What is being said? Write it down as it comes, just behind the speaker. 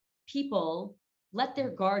people let their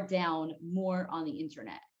guard down more on the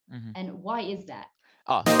internet. Mm-hmm. And why is that?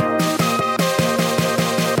 Oh,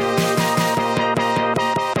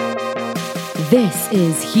 This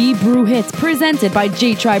is Hebrew Hits presented by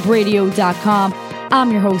jtriberadio.com.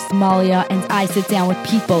 I'm your host, Malya, and I sit down with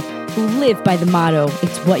people who live by the motto,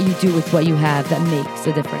 it's what you do with what you have that makes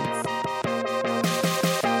a difference.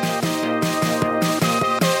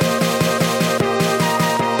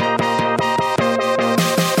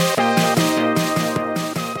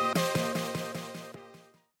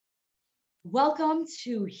 Welcome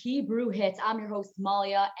to Hebrew Hits. I'm your host,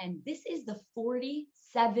 Malya, and this is the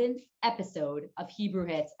 47th episode of Hebrew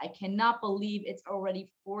Hits. I cannot believe it's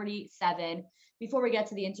already 47. Before we get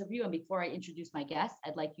to the interview and before I introduce my guest,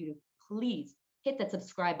 I'd like you to please hit that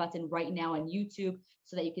subscribe button right now on YouTube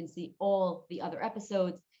so that you can see all the other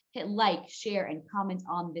episodes. Hit like, share, and comment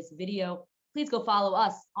on this video. Please go follow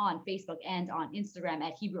us on Facebook and on Instagram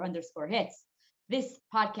at Hebrew_hits. This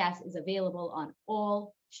podcast is available on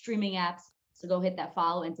all streaming apps. So go hit that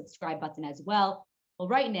follow and subscribe button as well. Well,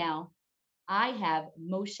 right now, I have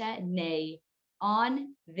Moshe Ney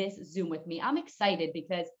on this Zoom with me. I'm excited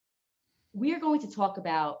because we are going to talk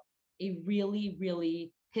about a really,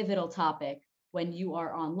 really pivotal topic when you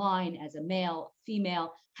are online as a male,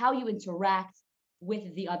 female, how you interact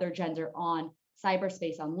with the other gender on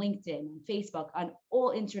cyberspace, on LinkedIn, on Facebook, on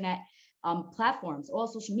all internet platforms, all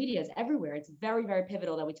social medias, everywhere. It's very, very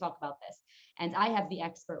pivotal that we talk about this. And I have the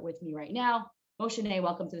expert with me right now. Moshe Ney,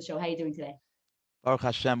 welcome to the show. How are you doing today? Baruch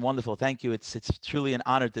Hashem, wonderful. Thank you. It's truly an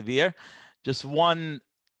honor to be here. Just one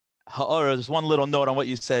little note on what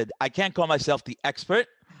you said. I can't call myself the expert.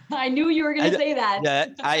 I knew you were going to say that. Yeah,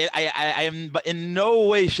 I am, but in no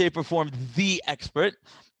way, shape, or form the expert.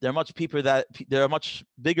 There are much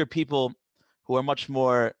bigger people who are much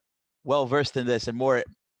more well versed in this and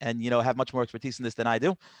have much more expertise in this than I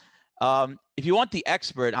do. If you want the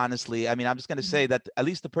expert, honestly, I mean, I'm just going to say that at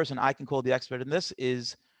least the person I can call the expert in this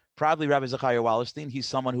is probably Rabbi Zachariah Wallerstein. He's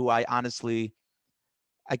someone who I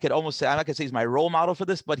could almost say, I'm not going to say he's my role model for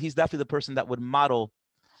this, but he's definitely the person that would model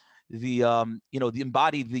the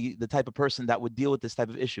type of person that would deal with this type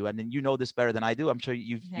of issue. And then you know this better than I do. I'm sure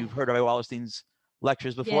you've heard Rabbi Wallerstein's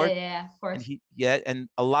lectures before. Yeah, of course. And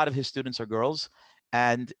a lot of his students are girls.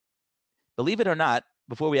 And believe it or not,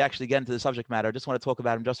 before we actually get into the subject matter, I just want to talk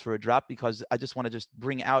about him just for a drop, because I just want to just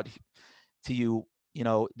bring out to you,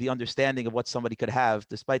 the understanding of what somebody could have,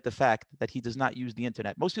 despite the fact that he does not use the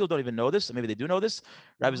internet. Most people don't even know this, or maybe they do know this.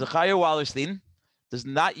 Rabbi Zachariah Wallerstein does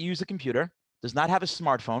not use a computer, does not have a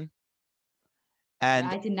smartphone. And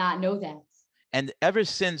I did not know that. And ever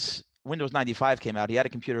since Windows 95 came out, he had a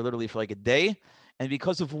computer literally for like a day. And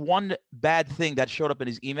because of one bad thing that showed up in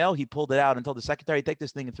his email, he pulled it out and told the secretary, take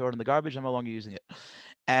this thing and throw it in the garbage. I'm no longer using it.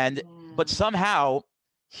 But somehow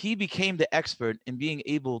he became the expert in being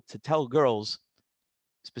able to tell girls,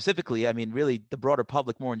 specifically, I mean, really the broader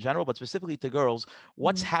public more in general, but specifically to girls,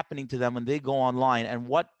 what's happening to them when they go online and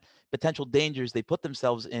what potential dangers they put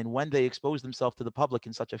themselves in when they expose themselves to the public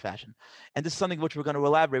in such a fashion. And this is something which we're going to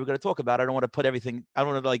elaborate. We're going to talk about. I don't want to put everything, I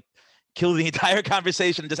don't want to kill the entire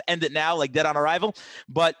conversation and just end it now like dead on arrival.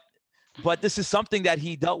 But this is something that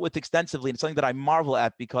he dealt with extensively, and something that I marvel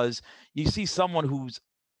at, because you see someone who's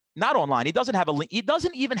not online. He doesn't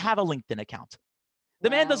even have a LinkedIn account. The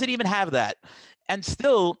man doesn't even have that. And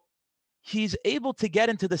still, he's able to get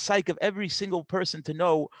into the psyche of every single person to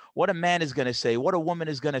know what a man is going to say, what a woman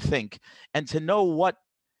is going to think, and to know what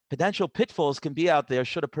potential pitfalls can be out there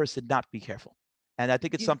should a person not be careful. And I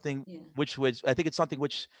think it's something which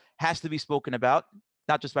has to be spoken about,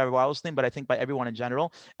 not just by Wallerstein, but I think by everyone in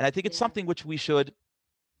general. And I think it's something which we should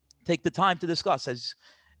take the time to discuss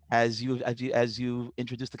as you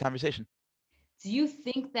introduce the conversation. Do you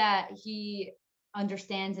think that he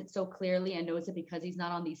understands it so clearly and knows it because he's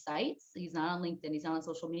not on these sites? He's not on LinkedIn, he's not on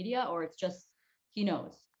social media, or it's just he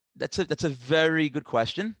knows? That's a very good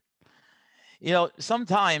question.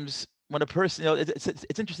 Sometimes when a person,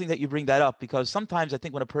 it's interesting that you bring that up, because sometimes I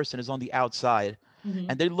think when a person is on the outside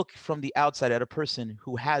and they look from the outside at a person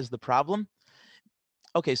who has the problem,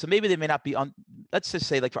 okay, so maybe they may not be on, let's just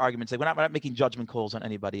say, like, for argument's sake, we're not making judgment calls on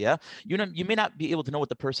anybody, yeah? You may not be able to know what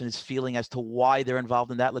the person is feeling as to why they're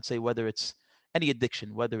involved in that. Let's say whether it's any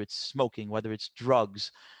addiction, whether it's smoking, whether it's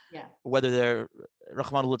drugs, whether they're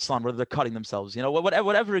Rahman al-Islam, whether they're cutting themselves,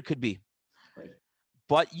 whatever it could be. Right.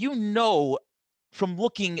 But from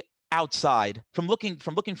looking outside, from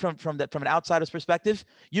an outsider's perspective,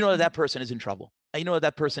 that person is in trouble. And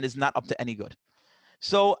that person is not up to any good.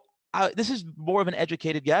 So this is more of an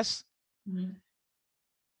educated guess.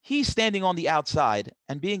 He's standing on the outside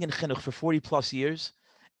and being in chinuch for 40 plus years,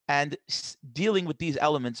 and dealing with these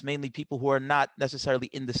elements, mainly people who are not necessarily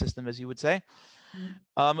in the system, as you would say.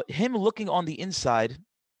 Him looking on the inside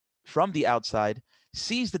from the outside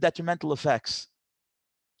sees the detrimental effects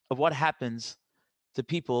of what happens to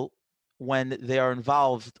people when they are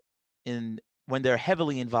involved in, when they're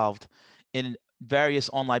heavily involved in various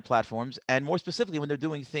online platforms, and more specifically when they're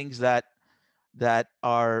doing things that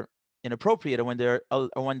are inappropriate, or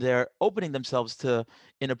when they're opening themselves to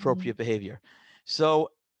inappropriate behavior. So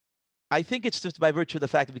I think it's just by virtue of the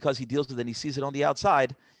fact that because he deals with it and he sees it on the outside,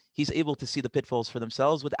 he's able to see the pitfalls for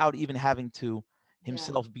themselves without even having to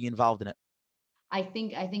himself be involved in it. I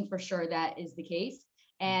think for sure that is the case.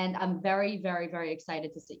 And I'm very, very, very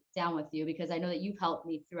excited to sit down with you because I know that you've helped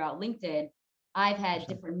me throughout LinkedIn. I've had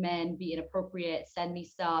different men be inappropriate, send me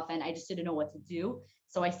stuff, and I just didn't know what to do.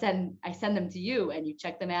 So I send them to you and you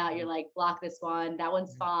check them out. You're like, block this one, that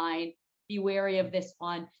one's fine. Be wary of this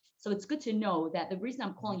one. So it's good to know that the reason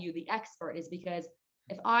I'm calling you the expert is because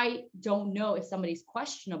if I don't know if somebody's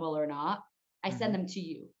questionable or not, I send them to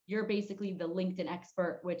you. You're basically the LinkedIn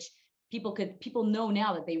expert, which people know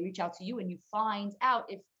now that they reach out to you and you find out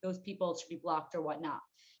if those people should be blocked or whatnot.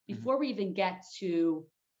 Before we even get to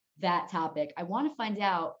that topic, I want to find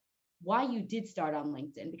out why you did start on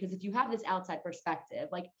LinkedIn, because if you have this outside perspective,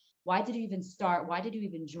 like, why did you even start? Why did you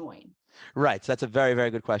even join? Right. So that's a very,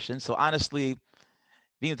 very good question. So honestly,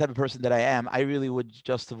 being the type of person that I am, I really would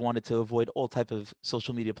just have wanted to avoid all type of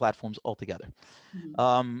social media platforms altogether.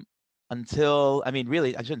 Until, I mean,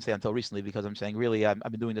 really, I shouldn't say until recently, because I'm saying really, I've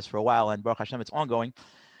been doing this for a while, and Baruch Hashem, it's ongoing.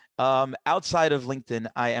 Outside of LinkedIn,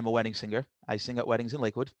 I am a wedding singer. I sing at weddings in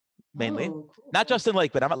Lakewood, mainly. Oh, cool. Not just in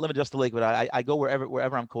Lakewood. I'm not limited just to Lakewood. I go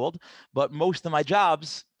wherever I'm called, but most of my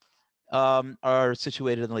jobs are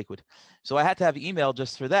situated in Lakewood. So I had to have email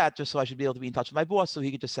just for that, just so I should be able to be in touch with my boss, so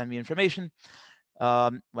he could just send me information.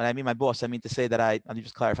 When I mean my boss, I mean to say that let me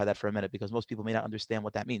just clarify that for a minute, because most people may not understand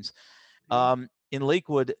what that means. In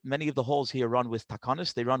Lakewood, many of the halls here run with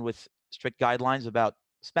takanas. They run with strict guidelines about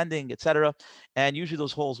spending, etc. And usually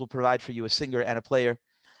those halls will provide for you a singer and a player,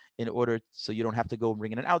 in order so you don't have to go and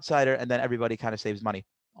bring in an outsider, and then everybody kind of saves money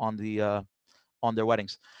on on their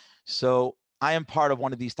weddings. So I am part of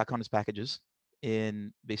one of these takanas packages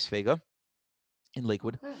in Beis Vega in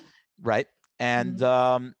Lakewood, right? And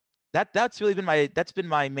that's really been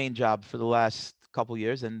my main job for the last couple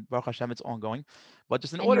years, and Baruch Hashem, it's ongoing. But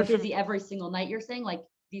just in order, you're busy every single night. You're saying, like,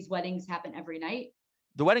 these weddings happen every night?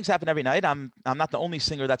 The weddings happen every night. I'm not the only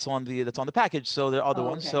singer that's on the package, so there are other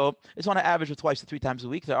ones. So it's on an average of 2 to 3 times a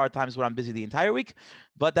week. There are times where I'm busy the entire week,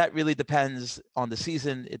 but that really depends on the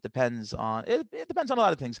season. It depends on it depends on a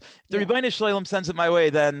lot of things. If the Rebbeinu Shalom sends it my way,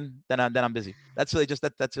 then I'm busy. That's really just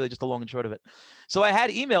that's really just the long and short of it. So I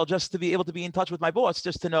had email just to be able to be in touch with my boss,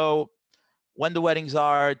 just to know when the weddings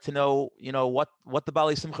are, to know what the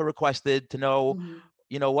Bali Simcha requested, to know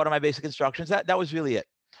what are my basic instructions. That was really it.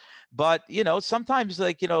 But sometimes,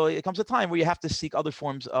 like, it comes a time where you have to seek other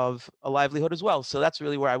forms of a livelihood as well. So that's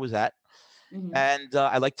really where I was at. And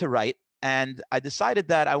I like to write, and I decided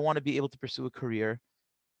that I want to be able to pursue a career,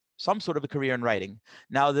 some sort of a career in writing.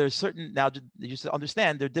 Now you just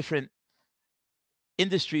understand, there are different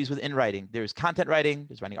industries within writing. There's content writing,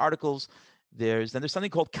 there's writing articles, there's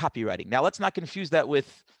something called copywriting. Now let's not confuse that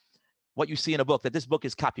with what you see in a book, that this book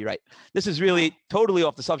is copyright. This is really totally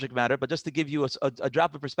off the subject matter, but just to give you a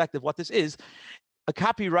drop of perspective what this is, a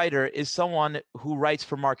copywriter is someone who writes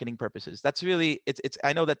for marketing purposes. That's really,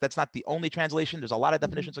 I know that that's not the only translation. There's a lot of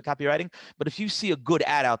definitions of copywriting, but if you see a good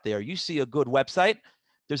ad out there, you see a good website,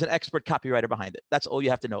 there's an expert copywriter behind it. That's all you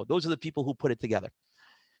have to know. Those are the people who put it together.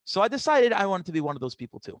 So I decided I wanted to be one of those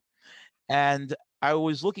people too. And I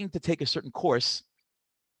was looking to take a certain course,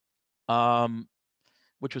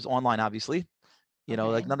 which was online, obviously.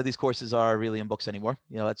 Like, none of these courses are really in books anymore.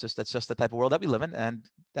 That's just the type of world that we live in, and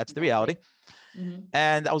that's the reality.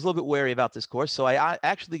 And I was a little bit wary about this course, so I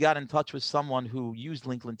actually got in touch with someone who used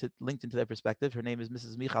LinkedIn to their perspective. Her name is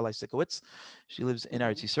Mrs. Michalai Sikowitz. She lives in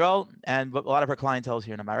Eretz Yisrael, and a lot of her clientele is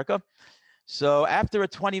here in America. So after a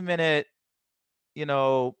 20-minute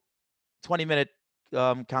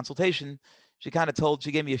consultation, she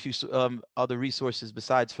gave me a few other resources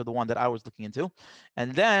besides for the one that I was looking into.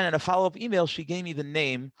 And then in a follow-up email, she gave me the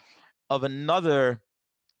name of another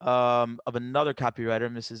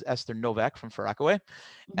copywriter, Mrs. Esther Novak from Far Rockaway.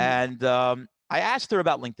 And I asked her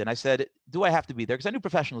about LinkedIn. I said, do I have to be there? Because I knew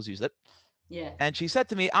professionals use it. Yeah. And she said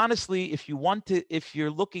to me, honestly, if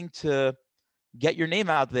you're looking to get your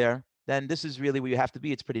name out there, then this is really where you have to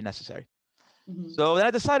be. It's pretty necessary. So then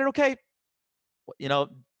I decided, okay,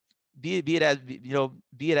 be it as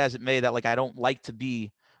it may, that, like, I don't like to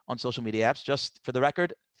be on social media apps. Just for the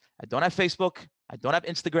record, I don't have Facebook, I don't have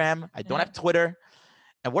Instagram. I don't Uh-huh. have Twitter.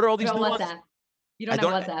 And what are all What these new about ones? WhatsApp? You I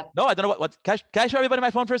don't don't. have WhatsApp. No, I don't know what. Can I show everybody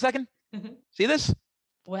my phone for a second? See this?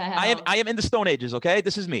 Wow. I am in the Stone Ages. Okay,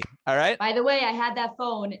 this is me. All right. By the way, I had that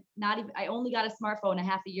phone. Not even. I only got a smartphone a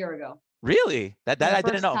half a year ago. Really? That I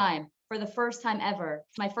didn't know. For the first time ever.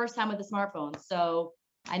 It's my first time with a smartphone. So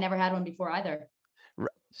I never had one before either.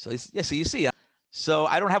 So yeah, so you see, so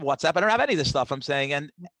I don't have WhatsApp. I don't have any of this stuff I'm saying, and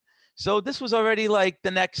so this was already like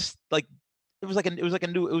the next, like it was like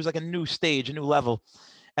a new stage, a new level,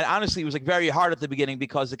 and honestly, it was like very hard at the beginning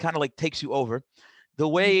because it kind of like takes you over. The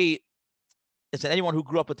way it's anyone who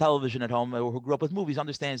grew up with television at home or who grew up with movies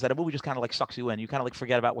understands that a movie just kind of like sucks you in. You kind of like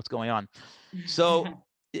forget about what's going on. So,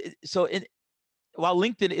 while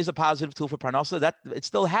LinkedIn is a positive tool for parnasa, that it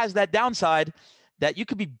still has that downside that you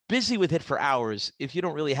could be busy with it for hours if you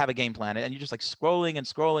don't really have a game plan and you're just like scrolling and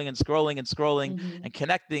scrolling and scrolling and scrolling and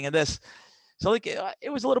connecting and this. So like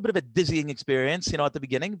it was a little bit of a dizzying experience, at the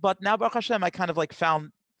beginning, but now Baruch Hashem, I kind of like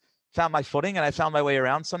found my footing and I found my way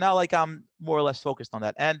around. So now like I'm more or less focused on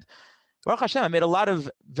that. And Baruch Hashem, I made a lot of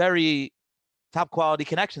very top quality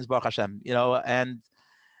connections, Baruch Hashem, and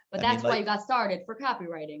but that's why you got started for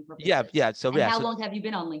copywriting purposes. Yeah. So how long have you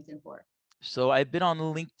been on LinkedIn for? So I've been on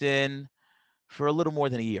LinkedIn for a little more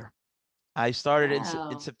than a year. I started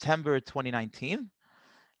in September 2019.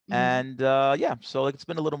 And so like it's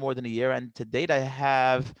been a little more than a year. And to date,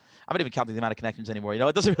 I'm not even counting the amount of connections anymore.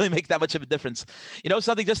 It doesn't really make that much of a difference.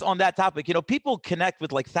 Something just on that topic, people connect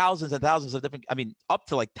with like thousands and thousands of different, up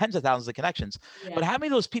to like tens of thousands of connections. Yeah. But how many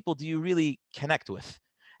of those people do you really connect with?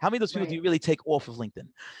 How many of those people do you really take off of LinkedIn?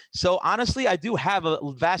 So honestly, I do have a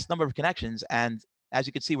vast number of connections. And as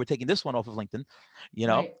you can see, we're taking this one off of LinkedIn,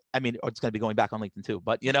 right. I mean, or it's going to be going back on LinkedIn too,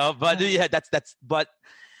 but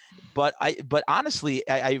but honestly,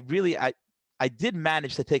 I did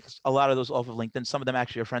manage to take a lot of those off of LinkedIn. Some of them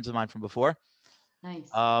actually are friends of mine from before. Nice.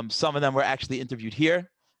 Some of them were actually interviewed here.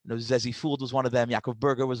 Zezi Fould was one of them. Yaakov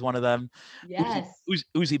Berger was one of them. Yes.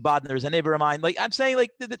 Uzi Bodner is a neighbor of mine. Like I'm saying,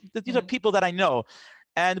 like these are people that I know.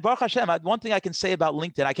 And Baruch Hashem, one thing I can say about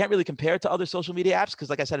LinkedIn, I can't really compare it to other social media apps because,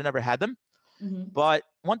 like I said, I never had them. But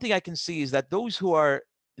one thing I can see is that those who are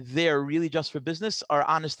there really just for business are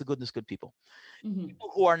honest to goodness good people.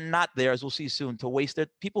 People who are not there, as we'll see soon,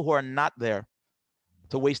 people who are not there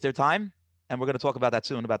to waste their time. And we're going to talk about that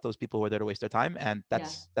soon, about those people who are there to waste their time. And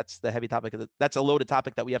that's the heavy topic. That's a loaded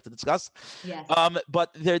topic that we have to discuss. Yes.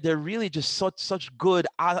 But they're really just such good,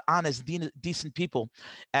 honest, decent people.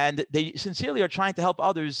 And they sincerely are trying to help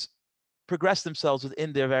others progress themselves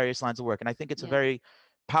within their various lines of work. And I think it's a very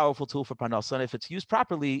powerful tool for parnasa. And if it's used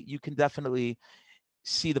properly, you can definitely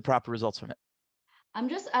see the proper results from it.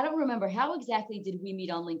 I don't remember, how exactly did we meet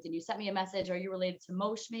on LinkedIn? You sent me a message. Are you related to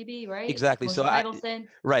Moshe maybe, right? Exactly. Moshe So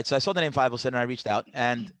Right. So I saw the name Feivelson and I reached out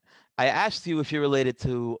and I asked you if you're related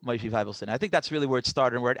to Moshe Feivelson. I think that's really where it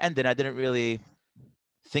started and where it ended. I didn't really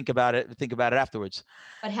think about it afterwards.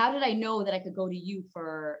 But how did I know that I could go to you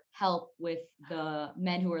for help with the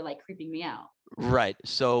men who are like creeping me out? Right.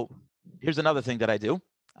 So here's another thing that I do.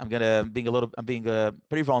 I'm being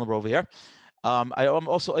pretty vulnerable over here. I'm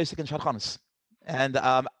also Isaac and Shadchanis. And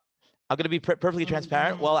I'm going to be perfectly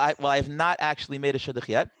transparent. Yes. Well, I have not actually made a shidduch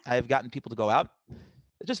yet. I have gotten people to go out.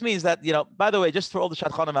 It just means that, by the way, just for all the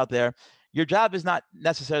shadchanim out there, your job is not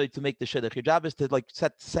necessarily to make the shidduch. Your job is to like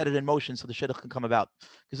set it in motion so the shidduch can come about.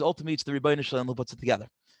 Because ultimately it's the Rebbeinu Shalom who puts it together.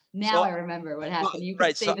 Now I remember what happened. You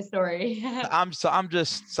can say the story. I'm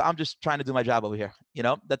just trying to do my job over here.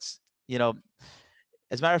 That's,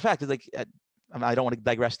 as a matter of fact, it's like, I don't want to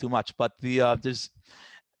digress too much, but there's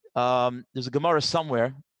a Gemara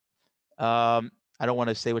somewhere. I don't want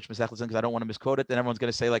to say which Masechta because I don't want to misquote it. Then everyone's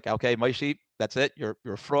going to say like, okay, Moshe, that's it. You're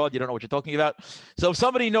a fraud. You don't know what you're talking about. So if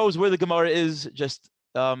somebody knows where the Gemara is, just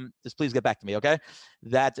please get back to me, okay?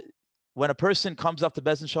 That when a person comes up to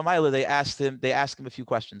Bezdin Shomayla, they ask him a few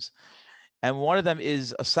questions. And one of them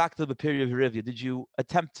is, Asakta b'piri v'rivya. Did you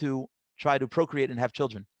attempt to try to procreate and have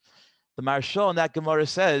children? The Marshal in that Gemara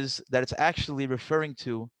says that it's actually referring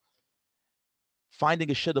to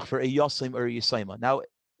finding a shidduch for a yosim or a yisayma. Now,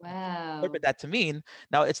 interpret that to mean,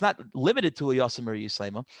 now it's not limited to a yosim or a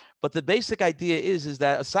yisayma, but the basic idea is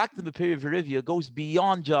that a sakta b'piri v'rivya goes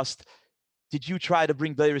beyond just, did you try to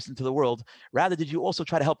bring dairis into the world? Rather, did you also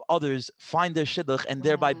try to help others find their shidduch and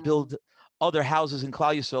thereby build other houses in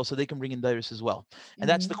Klal Yisrael so they can bring in dairis as well? And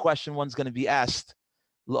that's the question one's going to be asked.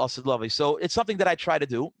 So it's something that I try to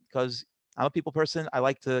do because I'm a people person. I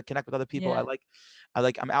like to connect with other people.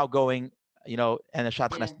 I'm outgoing, and a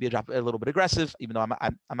shadchan has to be a little bit aggressive, even though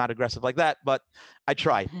I'm not aggressive like that, but I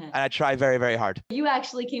try and I try very, very hard. You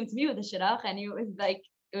actually came to me with a shidduch and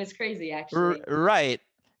it was crazy actually. Right.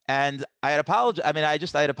 And I had apologized. I mean, I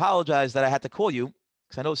had apologized that I had to call you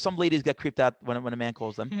because I know some ladies get creeped out when a man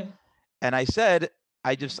calls them. And I said,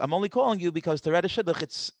 I'm only calling you because to read a shidduch,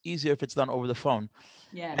 it's easier if it's done over the phone.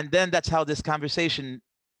 Yeah. And then that's how this conversation,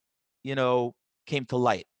 came to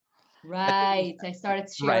light. Right. I started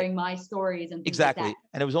Right. sharing my stories and things Exactly. like that.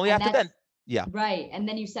 And it was only And after then. Yeah. Right. And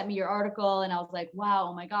then you sent me your article and I was like, wow,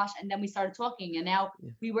 oh my gosh. And then we started talking and now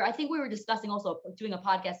I think we were discussing also doing a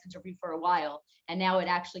podcast interview for a while. And now it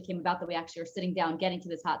actually came about that we actually are sitting down, getting to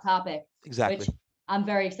this hot topic, Exactly. which I'm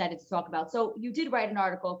very excited to talk about. So you did write an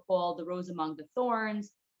article called The Rose Among the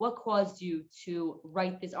Thorns. What caused you to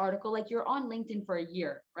write this article? Like you're on LinkedIn for a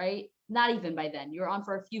year, right? Not even by then. You're on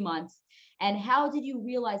for a few months. And how did you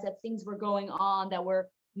realize that things were going on that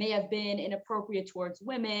may have been inappropriate towards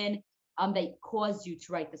women? That caused you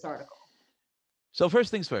to write this article? So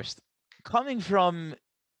first things first, coming from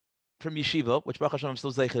yeshiva, which Baruch Hashem I'm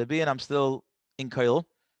still zeicher to be, and I'm still in Koil,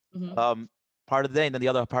 part of the day, and then the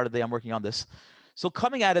other part of the day I'm working on this. So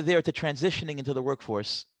coming out of there to transitioning into the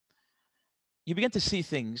workforce, you begin to see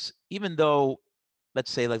things, even though,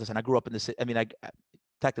 let's say, like listen, I grew up in the city. I mean,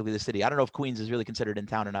 technically the city. I don't know if Queens is really considered in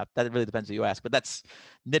town or not. That really depends who you ask, but that's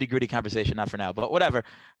nitty gritty conversation, not for now, but whatever.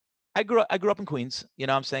 I grew up in Queens. You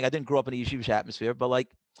know what I'm saying? I didn't grow up in a yeshivish atmosphere, but like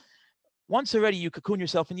once already you cocoon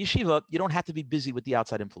yourself in yeshiva, you don't have to be busy with the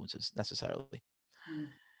outside influences necessarily.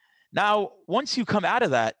 Now, once you come out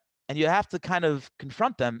of that and you have to kind of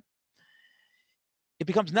confront them, it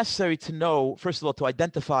becomes necessary to know, first of all, to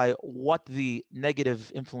identify what the negative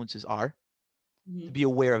influences are, to be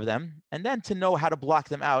aware of them, and then to know how to block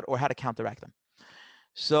them out or how to counteract them.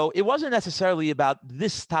 So it wasn't necessarily about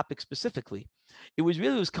this topic specifically. It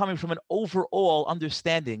was coming from an overall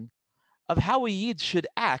understanding of how a Yid should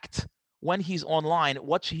act when he's online,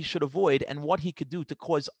 what he should avoid, and what he could do to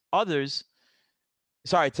cause others,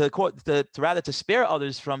 to spare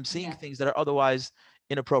others from seeing things that are otherwise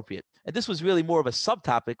inappropriate. And this was really more of a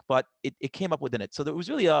subtopic, but it came up within it. So there was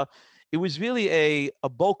really a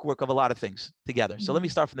bulk work of a lot of things together. So let me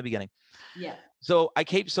start from the beginning. Yeah. So I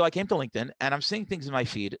came to LinkedIn and I'm seeing things in my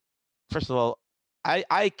feed. First of all,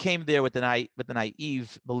 I came there with the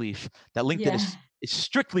naive belief that LinkedIn is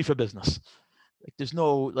strictly for business. Like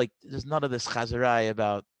there's none of this chazarai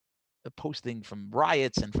about posting from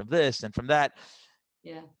riots and from this and from that.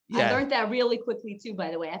 Yeah. I learned that really quickly too, by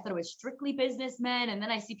the way. I thought it was strictly businessmen. And then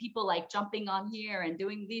I see people like jumping on here and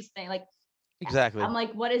doing these things. Like, exactly. I'm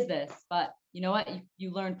like, what is this? But you know what?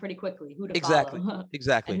 You learn pretty quickly who to follow.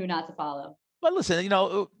 Exactly. And who not to follow. But listen,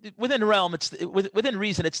 within realm, within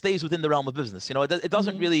reason, it stays within the realm of business. It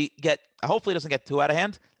doesn't really hopefully it doesn't get too out of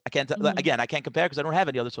hand. I can't, again, I can't compare because I don't have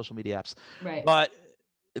any other social media apps. Right.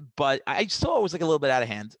 But I saw it was like a little bit out of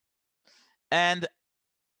hand. And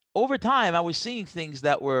over time, I was seeing things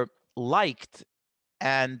that were liked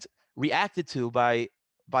and reacted to by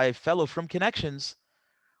fellow from connections,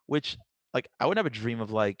 which like I would never dream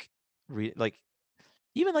of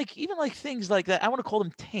even things like that. I want to call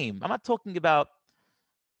them tame. I'm not talking about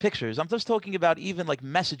pictures. I'm just talking about even like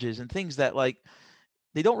messages and things that like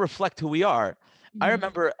they don't reflect who we are. I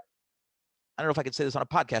remember, I don't know if I can say this on a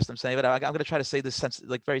podcast I'm saying, but I'm going to try to say this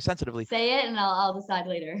very sensitively. Say it and I'll decide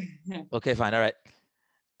later. Okay, fine. All right.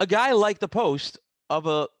 A guy liked a post of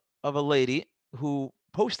a lady who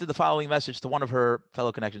posted the following message to one of her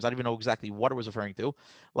fellow connections. I don't even know exactly what it was referring to.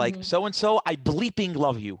 Like, so-and-so, I bleeping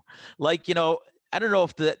love you. Like, I don't know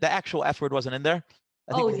if the actual F word wasn't in there.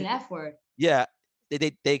 It was an F word. Yeah.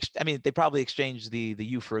 They probably exchanged the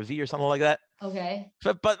U for a V or something like that. Okay.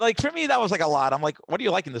 But like for me, that was like a lot. I'm like, what are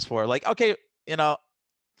you liking this for? Like, okay, and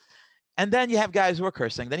then you have guys who are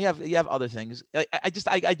cursing. Then you have other things.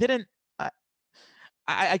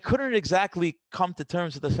 I couldn't exactly come to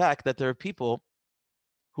terms with the fact that there are people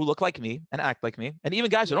who look like me and act like me, and even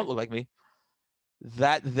guys who don't look like me,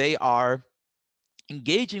 that they are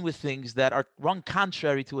engaging with things that are run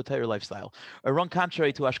contrary to a Torah lifestyle, or run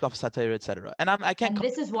contrary to Ashkafas HaTorah, etc. And I can't. And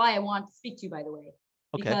this is why I want to speak to you, by the way,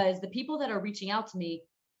 because the people that are reaching out to me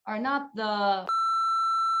are not the.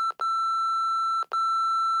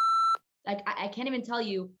 Like I can't even tell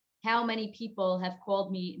you how many people have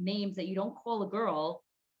called me names that you don't call a girl,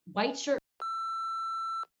 white shirt.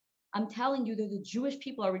 I'm telling you, the Jewish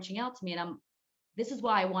people are reaching out to me, and this is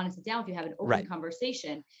why I want to sit down with you, have an open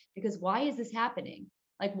conversation, because why is this happening?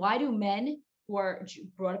 Like, why do men who are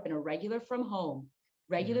brought up in a regular from home,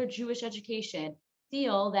 regular Jewish education,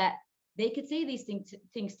 feel that they could say these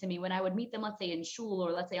things to me when I would meet them, let's say in shul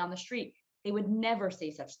or let's say on the street? They would never say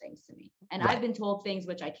such things to me. And I've been told things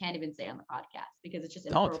which I can't even say on the podcast because it's just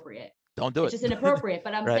inappropriate. Don't do it. It's just inappropriate.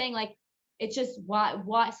 But I'm saying, like, It's just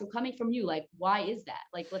why? So coming from you, like, why is that?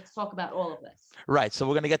 Like, let's talk about all of this. Right. So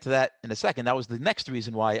we're going to get to that in a second. That was the next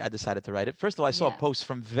reason why I decided to write it. First of all, I saw Yeah. posts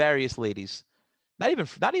from various ladies,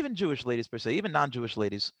 not even Jewish ladies per se, even non-Jewish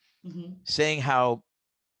ladies, saying how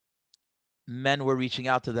men were reaching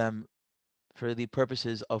out to them for the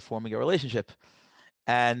purposes of forming a relationship,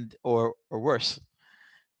 and or worse.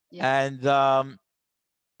 Yeah. And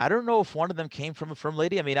I don't know if one of them came from a firm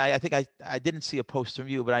lady. I mean, I think I didn't see a post from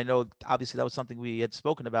you, but I know obviously that was something we had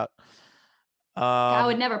spoken about. I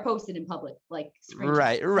would never post it in public, like screenshot.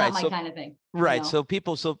 Right, It's right. not my So kind of thing. right. You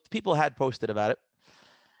know? So people had posted about it,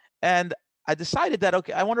 and I decided that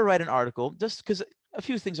okay, I want to write an article just because a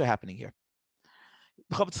few things are happening here.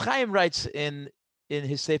 Chofetz Chaim writes in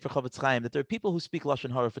his Sefer Chofetz Chaim that there are people who speak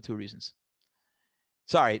lashon hara for two reasons.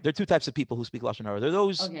 Sorry, there are two types of people who speak lashon hara. There are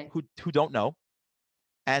those who don't know,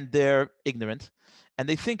 and they're ignorant, and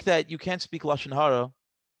they think that you can't speak lashon hara.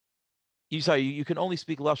 You can only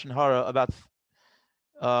speak lashon hara about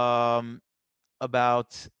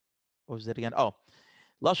what was it again? Oh,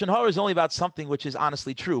 lashon hara is only about something which is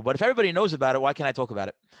honestly true. But if everybody knows about it, why can't I talk about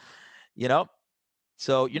it? You know,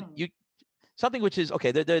 so you something which is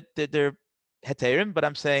okay. They're heterim, but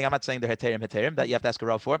I'm not saying they're heterim that you have to ask a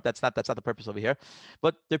rav for. That's not the purpose over here.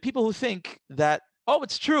 But there are people who think that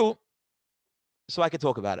it's true, so I can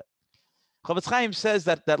talk about it. Chofetz Chaim says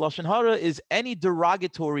that lashon hara is any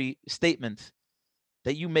derogatory statement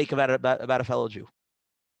that you make about a fellow Jew.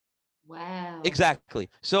 Wow. Exactly.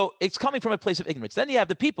 So it's coming from a place of ignorance. Then you have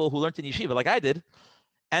the people who learned in yeshiva, like I did,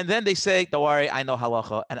 and then they say, "Don't worry, I know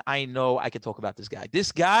halacha, and I know I can talk about this guy.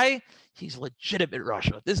 This guy, he's legitimate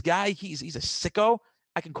Russia. This guy, he's a sicko.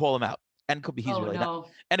 I can call him out, and it could be he's really not,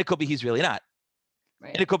 and it could be he's really not,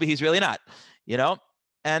 right. And it could be he's really not. You know,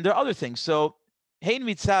 and there are other things. So, hein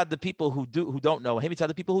mitzad, the people who don't know, hein mitzad,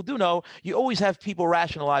 the people who do know, you always have people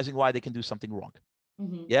rationalizing why they can do something wrong.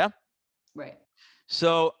 Yeah. Right.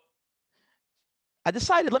 So I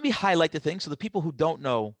decided, let me highlight the things so the people who don't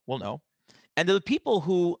know will know. And the people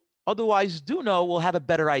who otherwise do know will have a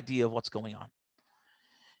better idea of what's going on.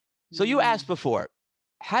 So you asked before,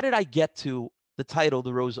 how did I get to the title,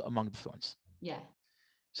 The Rose Among the Thorns? Yeah.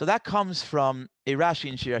 So that comes from a Rashi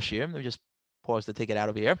in Shir Hashirim. Let me just pause to take it out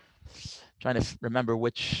over here. Trying to remember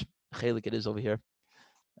which chelik it is over here.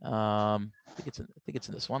 I think it's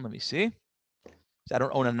in this one. Let me see. I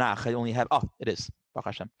don't own a nach. I only have, it is. Baruch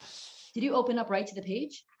Hashem. Did you open up right to the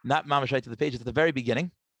page? Not mamash right to the page. It's at the very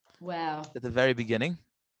beginning. Wow. At the very beginning.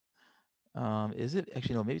 Is it?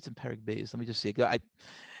 Actually, no, maybe it's in Perek Beis. Let me just see.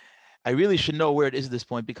 I really should know where it is at this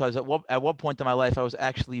point, because at one point in my life I was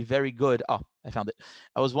actually very good. I found it.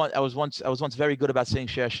 I was once very good about saying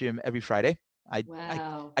Shir Hashirim every Friday. I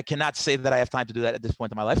cannot say that I have time to do that at this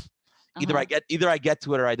point in my life. Either I get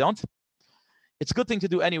to it or I don't. It's a good thing to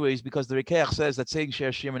do anyways, because the Rikeach says that saying Shir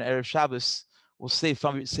Hashirim and Erev Shabbos will save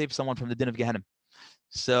someone from the din of Gehenna.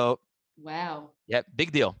 So wow. Yeah,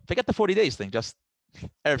 big deal. Forget the 40 days thing, just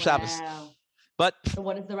Erev Shabbos. But so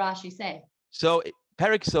what does the Rashi say? So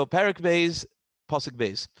Perek Beis, Pasuk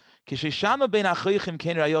Beis.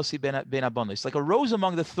 It's like a rose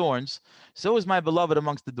among the thorns, so is my beloved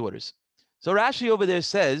amongst the daughters. So Rashi over there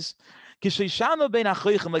says, like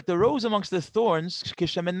the rose amongst the thorns,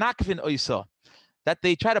 that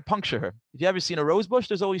they try to puncture her. If you ever seen a rose bush,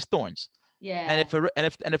 there's always thorns. Yeah. And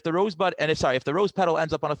if the rose petal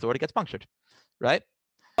ends up on a thorn, it gets punctured, right?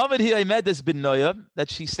 That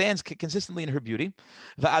she stands consistently in her beauty,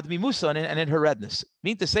 and in her redness.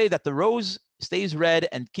 Mean to say that the rose stays red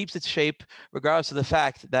and keeps its shape regardless of the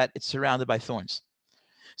fact that it's surrounded by thorns.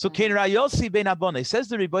 So says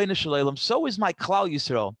the Rebbeinu Shalom, so is my Klal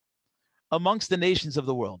Yisrael amongst the nations of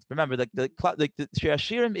the world. Remember, the Shir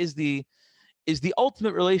Hashirim is the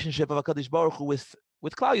ultimate relationship of HaKadosh Baruch Hu with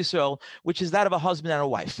Klal Yisrael, which is that of a husband and a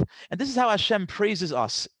wife. And this is how Hashem praises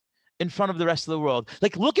us in front of the rest of the world.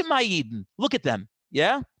 Like, look at my Eden. Look at them.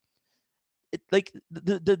 Yeah? Like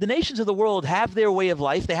the nations of the world have their way of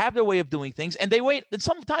life. They have their way of doing things. And they wait. And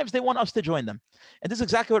sometimes they want us to join them. And this is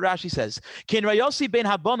exactly what Rashi says.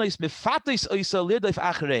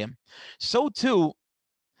 So too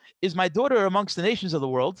is my daughter amongst the nations of the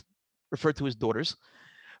world, referred to as daughters,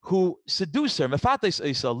 who seduce her,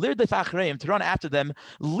 to run after them,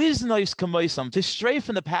 to stray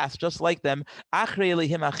from the path just like them,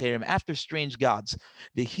 after strange gods.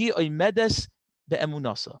 Yet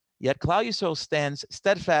Klal Yisrael stands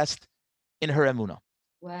steadfast in her emunah.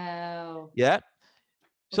 Wow. Yeah.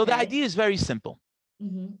 So the idea is very simple.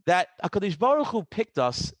 That HaKadosh Baruch Hu picked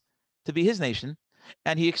us to be his nation,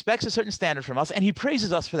 and he expects a certain standard from us, and he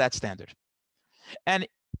praises us for that standard. And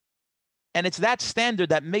And it's that standard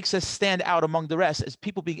that makes us stand out among the rest, as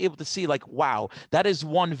people being able to see like, wow, that is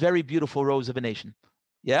one very beautiful rose of a nation.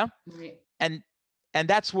 Yeah. Right. And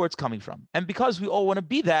that's where it's coming from. And because we all want to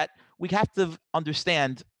be that, we have to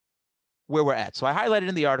understand where we're at. So I highlighted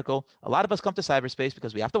in the article, a lot of us come to cyberspace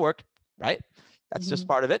because we have to work, right? That's just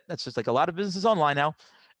part of it. That's just like a lot of businesses online now,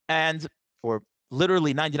 and or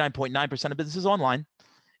literally 99.9% of businesses online,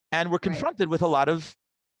 and we're confronted with a lot of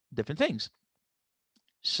different things.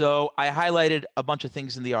 So I highlighted a bunch of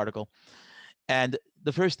things in the article, and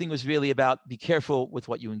the first thing was really about be careful with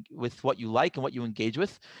what you like and what you engage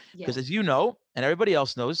with, because as you know, and everybody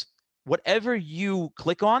else knows, whatever you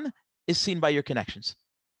click on is seen by your connections.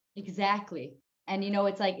 Exactly. And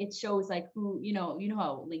it's like it shows like who,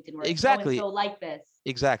 how LinkedIn works. Exactly. So like this.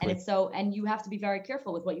 Exactly. And it's and you have to be very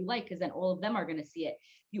careful with what you like, because then all of them are going to see it.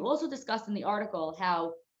 You also discussed in the article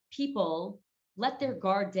how people let their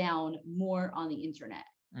guard down more on the internet.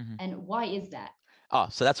 And why is that? Oh,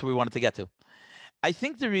 so that's what we wanted to get to. I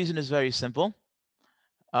think the reason is very simple.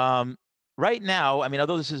 Right now, I mean,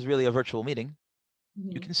 although this is really a virtual meeting,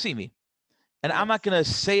 you can see me. And I'm not going to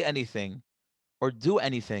say anything or do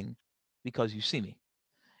anything because you see me.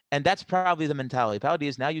 And that's probably the mentality. The mentality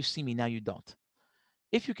is now you see me, now you don't.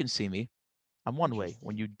 If you can see me, I'm one way.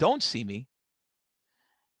 When you don't see me,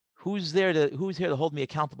 who's here to hold me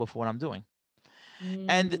accountable for what I'm doing?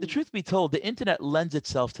 And the truth be told, the internet lends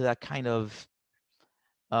itself to that kind of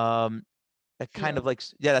like,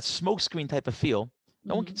 yeah, that smokescreen type of feel.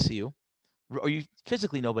 No one can see you, or you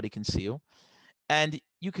physically, nobody can see you. And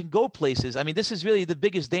you can go places. I mean, this is really the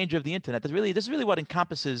biggest danger of the internet. This is really what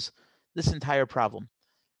encompasses this entire problem.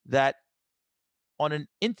 That on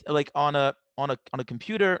a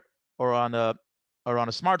computer or on a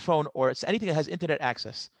smartphone, or it's anything that has internet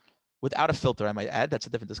access without a filter, I might add, that's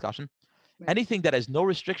a different discussion. Right. Anything that has no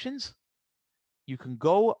restrictions, you can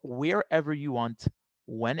go wherever you want,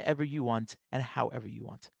 whenever you want, and however you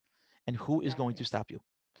want. And who is going to stop you?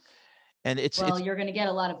 And you're going to get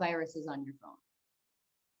a lot of viruses on your phone.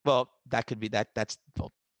 Well, that could be that's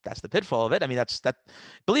the pitfall of it. I mean,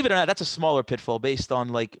 believe it or not, that's a smaller pitfall based on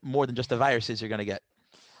like more than just the viruses you're going to get.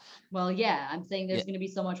 Well, yeah, I'm saying there's going to be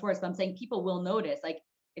so much worse, but I'm saying people will notice, like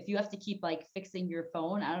if you have to keep like fixing your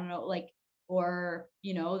phone, I don't know, like, or,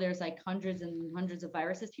 there's like hundreds and hundreds of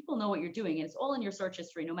viruses, people know what you're doing, and it's all in your search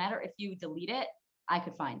history. No matter if you delete it, I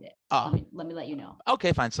could find it. Let me let you know.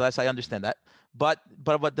 Okay, fine. So I understand that. But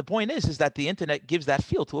what the point is that the internet gives that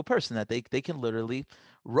feel to a person that they can literally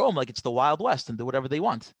roam like it's the Wild West and do whatever they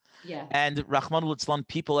want. Yeah. And Rahman al-Islam,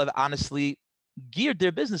 people have honestly geared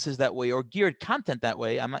their businesses that way, or geared content that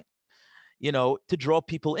way. I'm not, to draw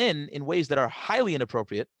people in ways that are highly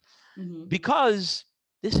inappropriate, because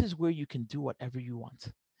this is where you can do whatever you want.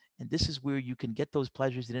 And this is where you can get those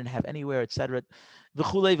pleasures you didn't have anywhere, etc.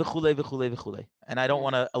 And I don't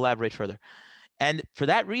want to elaborate further. And for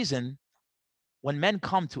that reason, when men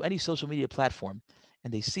come to any social media platform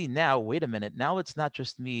and they see now, wait a minute, now it's not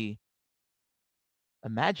just me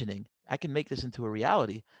imagining, I can make this into a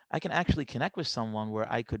reality. I can actually connect with someone where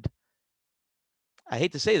I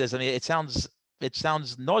hate to say this, I mean, it sounds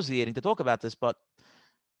nauseating to talk about this, but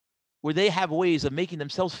where they have ways of making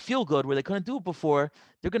themselves feel good where they couldn't do it before,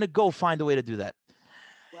 they're going to go find a way to do that.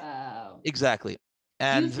 Wow. Exactly.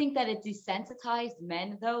 And do you think that it desensitized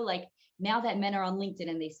men though? Like now that men are on LinkedIn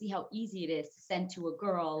and they see how easy it is to send to a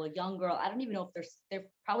girl, a young girl, I don't even know if they're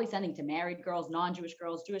probably sending to married girls, non-Jewish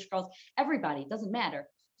girls, Jewish girls, everybody, it doesn't matter.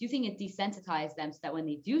 Do you think it desensitized them so that when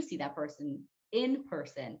they do see that person in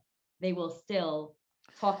person, they will still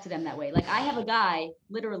talk to them that way? Like I have a guy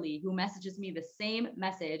literally who messages me the same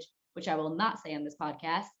message, which I will not say on this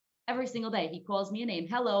podcast, every single day. He calls me a name,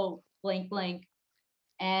 hello, blank, blank.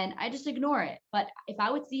 And I just ignore it. But if I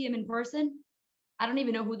would see him in person, I don't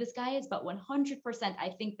even know who this guy is, but 100%, I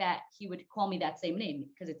think that he would call me that same name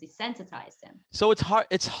because it desensitized him. So it's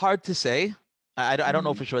hard to say. I don't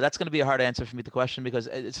know for sure. That's going to be a hard answer for me to question, because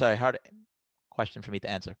hard question for me to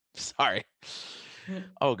answer. Sorry.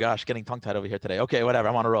 Oh gosh, getting tongue tied over here today. Okay, whatever.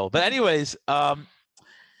 I'm on a roll. But anyways, I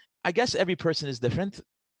guess every person is different.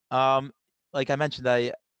 Like I mentioned,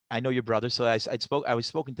 I know your brother, so I was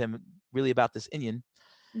spoken to him really about this Indian,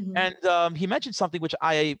 and he mentioned something which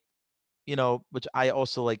I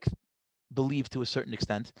also like believe to a certain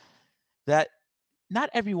extent, that not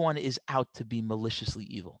everyone is out to be maliciously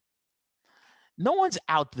evil. No one's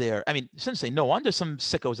out there. I mean, shouldn't say no one. There's some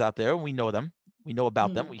sickos out there. We know them. We know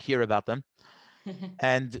about them. We hear about them.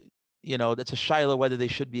 And that's a shiloh whether they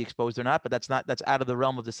should be exposed or not. But that's out of the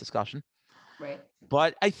realm of this discussion. Right.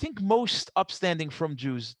 But I think most upstanding from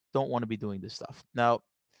Jews don't want to be doing this stuff. Now,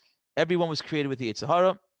 everyone was created with the Yetzer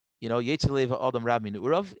Hara. You know, Yetzer Leva Adam Rab Min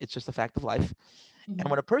Urav. It's just a fact of life. And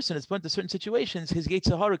when a person is put into certain situations, his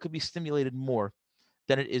Yetzer Hara could be stimulated more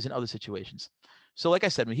than it is in other situations. So like I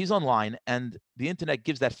said, when he's online and the internet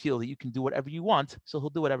gives that feel that you can do whatever you want, so he'll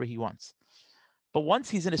do whatever he wants. But once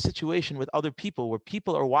he's in a situation with other people where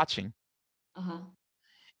people are watching,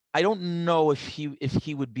 I don't know if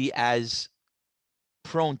he would be as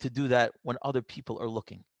prone to do that when other people are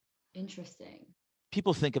looking. Interesting.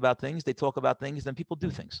 People think about things, they talk about things, then people do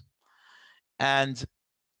things. And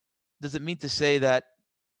does it mean to say that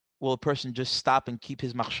will a person just stop and keep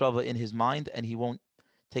his machshava in his mind and he won't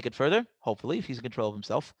take it further? Hopefully, if he's in control of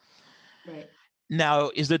himself. Right.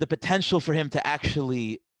 Now, is there the potential for him to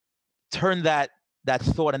actually turn that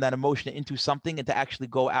thought and that emotion into something and to actually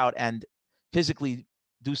go out and physically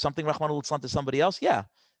do something, Rahman al to somebody else? Yeah,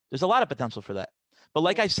 there's a lot of potential for that. But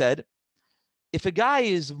like I said, if a guy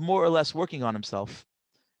is more or less working on himself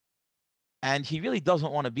and he really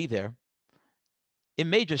doesn't want to be there, it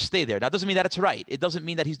may just stay there. That doesn't mean that it's right. It doesn't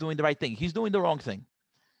mean that he's doing the right thing. He's doing the wrong thing.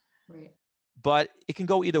 Right. But it can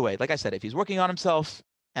go either way. Like I said, if he's working on himself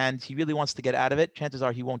and he really wants to get out of it, chances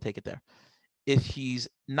are he won't take it there. If he's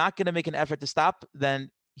not going to make an effort to stop, then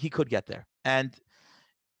he could get there. And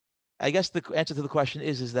I guess the answer to the question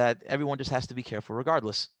is that everyone just has to be careful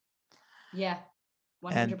regardless. Yeah,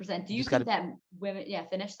 100%. Do you think that women,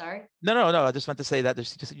 finish, sorry. No. I just meant to say that you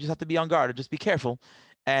just have to be on guard or just be careful.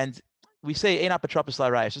 And we say, "Ein apotropos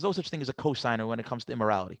l'rayos." There's no such thing as a cosigner when it comes to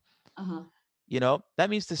immorality. You know,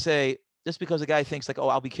 that means to say, just because a guy thinks like, "Oh,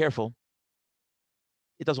 I'll be careful,"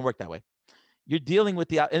 it doesn't work that way. You're dealing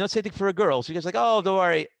with and let's say for a girl, she goes like, "Oh, don't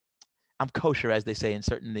worry, I'm kosher," as they say in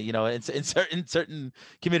certain, you know, in certain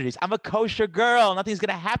communities. I'm a kosher girl. Nothing's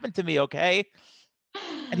gonna happen to me, okay?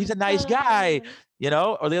 And he's a nice guy, you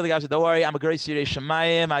know. Or the other guy said, "Don't worry, I'm a great Yirei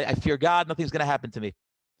Shamayim. I fear God. Nothing's gonna happen to me."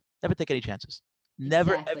 Never take any chances.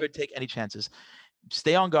 Never ever take any chances.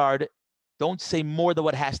 Stay on guard. Don't say more than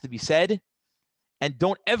what has to be said, and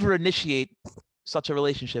don't ever initiate such a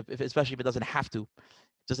relationship, especially if it doesn't have to.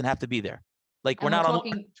 It doesn't have to be there. Like we're not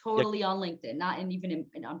talking totally on LinkedIn, not even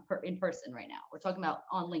in person right now. We're talking about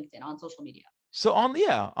on LinkedIn, on social media. So on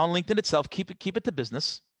LinkedIn itself, keep it to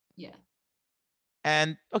business. Yeah.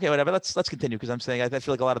 And okay, whatever. Let's continue because I'm saying I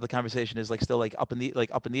feel like a lot of the conversation is like still like up in the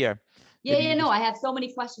air. Yeah. I have so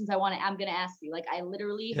many questions I'm gonna ask you. Like I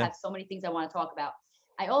literally have so many things I want to talk about.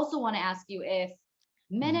 I also want to ask you if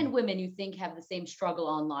men and women you think have the same struggle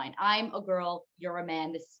online. I'm a girl, you're a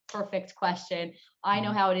man. This perfect question. I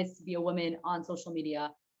know how it is to be a woman on social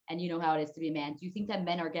media, and you know how it is to be a man. Do you think that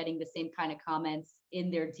men are getting the same kind of comments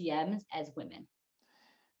in their DMs as women?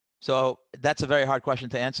 So that's a very hard question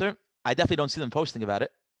to answer. I definitely don't see them posting about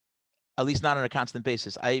it, at least not on a constant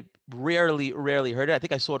basis. I rarely heard it. I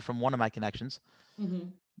think I saw it from one of my connections,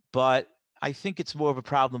 but I think it's more of a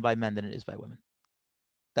problem by men than it is by women.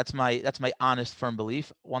 That's my honest, firm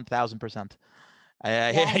belief, 1,000%.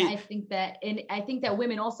 I think that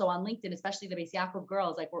women also on LinkedIn, especially the Beis Yaakov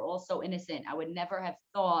girls, like we're all so innocent. I would never have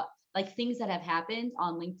thought like things that have happened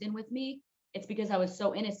on LinkedIn with me. It's because I was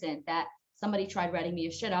so innocent that somebody tried writing me a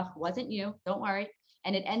shidduch. Wasn't you? Don't worry.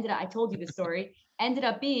 And it ended up, I told you the story, ended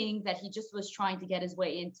up being that he just was trying to get his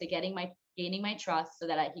way into gaining my trust so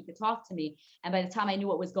that he could talk to me. And by the time I knew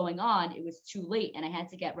what was going on, it was too late. And I had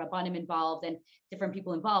to get Rabbanim involved and different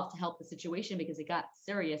people involved to help the situation because it got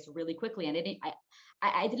serious really quickly. And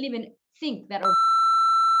I didn't even think that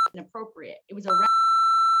inappropriate. It was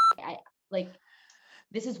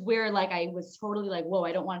this is where like I was totally like, whoa,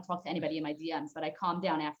 I don't want to talk to anybody in my DMs, but I calmed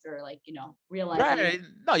down after like, realizing right.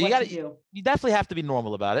 No, you definitely have to be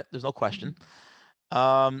normal about it. There's no question.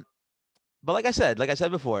 But like I said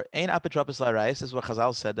before, ein apotropos l'rayos is what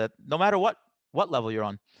Chazal said, that no matter what level you're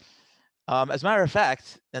on. As a matter of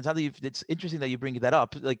fact, and it's interesting that you bring that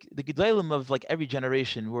up. Like the Gedolim of like every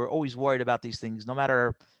generation were always worried about these things, no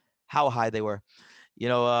matter how high they were. You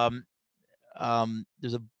know,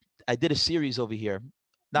 I did a series over here,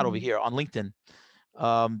 not over here, on LinkedIn,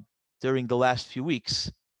 during the last few weeks,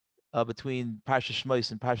 between Parshas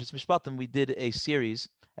Shmos and Parshas Mishpatim. We did a series.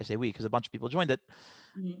 I say we because a bunch of people joined it.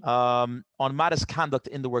 On modest conduct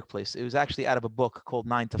in the workplace. It was actually out of a book called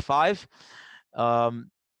 9 to 5.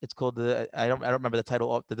 It's called I don't remember the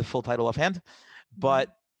title, the full title offhand,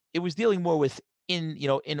 but it was dealing more with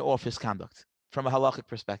in office conduct from a halachic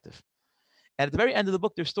perspective. And at the very end of the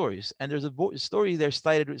book, there's stories, and there's a story there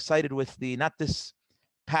cited with not this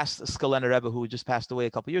past Skulener Rebbe who just passed away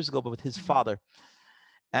a couple years ago, but with his father.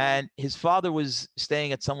 And his father was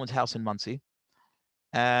staying at someone's house in Muncie,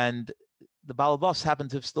 and the Baal Bus happened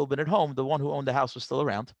to have still been at home. The one who owned the house was still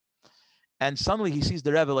around. And suddenly he sees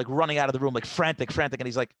the Rebbe like running out of the room, like frantic. And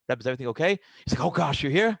he's like, Rebbe, is everything okay? He's like, oh gosh,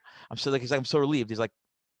 you're here? He's like, I'm so relieved. He's like,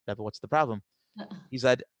 Rebbe, what's the problem? He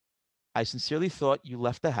said, I sincerely thought you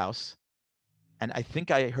left the house. And I think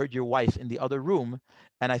I heard your wife in the other room.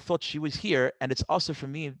 And I thought she was here. And it's also for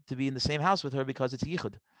me to be in the same house with her because it's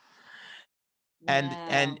Yichud.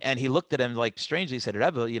 And Wow. he looked at him like strangely. He said,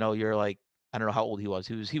 Rebbe, you're like, I don't know how old he was.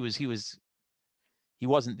 He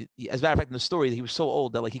wasn't, as a matter of fact, in the story, he was so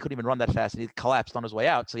old that like he couldn't even run that fast, and he collapsed on his way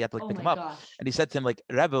out. So he had to like Oh pick my him up. gosh. And he said to him, like,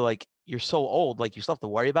 Rebbe, like, you're so old, like you still have to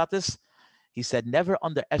worry about this. He said, never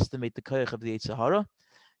underestimate the koyach of the Yetzer Hara.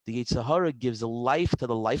 The Yetzer Hara gives life to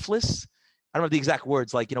the lifeless. I don't know the exact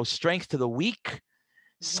words, like, strength to the weak,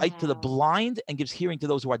 sight to the Wow. blind, and gives hearing to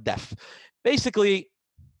those who are deaf. Basically,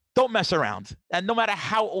 don't mess around. And no matter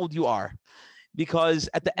how old you are, because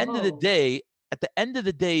at the end of the Whoa.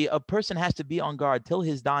 day, a person has to be on guard till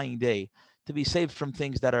his dying day to be saved from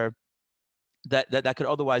things that are that could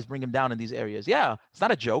otherwise bring him down in these areas. Yeah, it's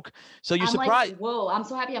not a joke. So you're I'm like, surprised. whoa, I'm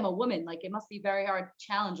so happy I'm a woman. Like, it must be very hard,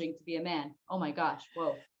 challenging to be a man. Oh my gosh.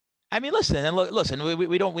 Whoa. I mean, listen.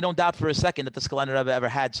 We don't doubt for a second that the Skalender ever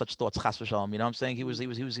had such thoughts. Chas v'shalom. You know what I'm saying? He was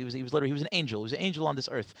literally, he was an angel. He was an angel on this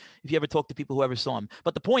earth. If you ever talk to people who ever saw him.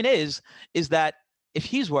 But the point is that if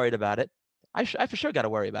he's worried about it, I for sure got to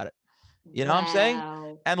worry about it. You know what I'm saying?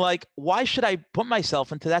 Wow. And like, why should I put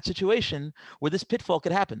myself into that situation where this pitfall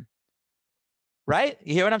could happen? Right?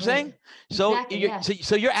 You hear what I'm saying? So Exactly, yeah.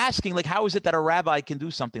 so you're asking, like, how is it that a rabbi can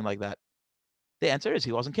do something like that? The answer is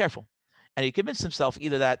he wasn't careful, and he convinced himself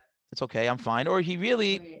either that it's okay, I'm fine, or he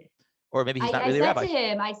really, Right. or maybe he's not I really a said rabbi. to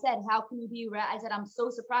him, I said, how can you be I said, I'm so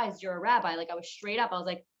surprised you're a rabbi. Like, I was straight up. I was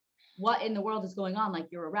like, what in the world is going on? Like,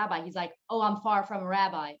 you're a rabbi. He's like, oh, I'm far from a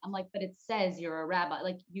rabbi. I'm like, but it says you're a rabbi.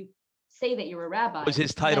 Like, you say that you're a rabbi. Was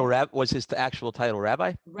his He's like, title was his actual title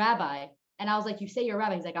rabbi? rabbi. And I was like, you say you're a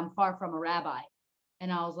rabbi. He's like, I'm far from a rabbi.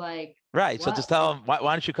 And I was like, Right. So what? just tell him, why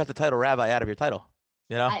don't you cut the title rabbi out of your title?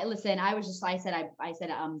 You know? Listen, I said,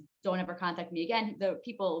 don't ever contact me again. The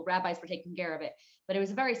rabbis were taking care of it, but it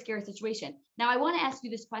was a very scary situation. Now, I want to ask you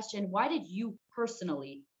this question. Why did you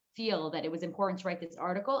personally feel that it was important to write this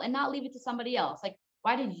article and not leave it to somebody else? Like,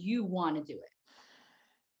 why did you want to do it?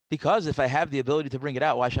 Because if I have the ability to bring it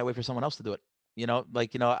out, why should I wait for someone else to do it?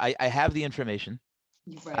 I have the information.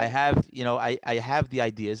 Right. I have, I have the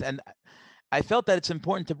ideas, and I felt that it's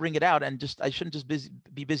important to bring it out, and I shouldn't just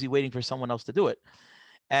be busy waiting for someone else to do it.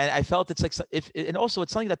 And I felt it's like, and also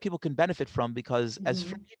it's something that people can benefit from, because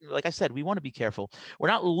like I said, we want to be careful. We're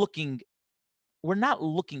not looking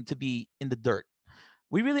to be in the dirt.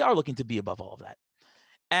 We really are looking to be above all of that.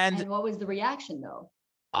 And what was the reaction though?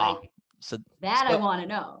 I want to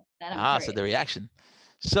know. That I'm curious. So the reaction.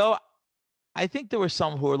 So I think there were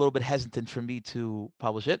some who were a little bit hesitant for me to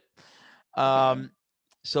publish it. Okay.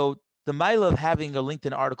 So the mile of having a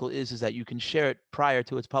LinkedIn article is that you can share it prior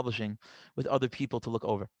to its publishing with other people to look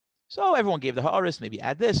over. So everyone gave the ha'aris, maybe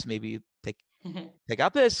add this, maybe take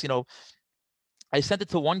out this. I sent it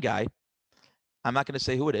to one guy. I'm not going to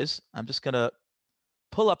say who it is. I'm just going to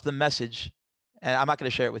pull up the message, and I'm not going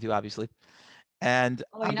to share it with you, obviously. And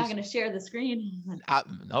you're not going to share the screen?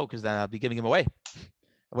 No, because then I'll be giving him away.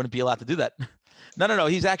 I wouldn't be allowed to do that. No.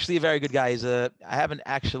 He's actually a very good guy. I haven't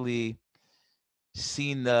actually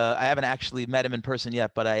met him in person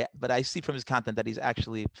yet, but I see from his content that he's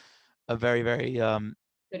actually a very, very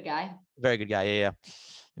good guy. Very good guy. Yeah.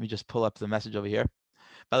 Let me just pull up the message over here.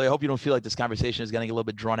 By the way, I hope you don't feel like this conversation is getting a little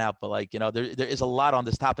bit drawn out, but like, there is a lot on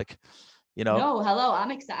this topic. No, hello. I'm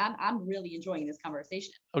excited. I'm really enjoying this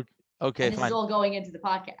conversation. Okay, and this is all going into the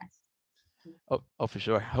podcast. Oh, for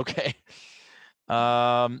sure. Okay.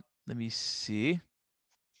 Let me see.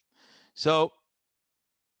 So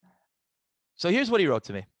here's what he wrote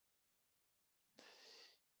to me.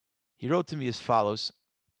 He wrote to me as follows.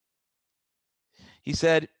 He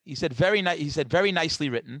said very nice. He said very nicely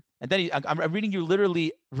written. And then I'm reading you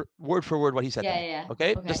literally word for word what he said. Yeah.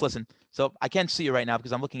 Okay? Just listen. So I can't see you right now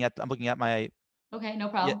because I'm looking at my. Okay, no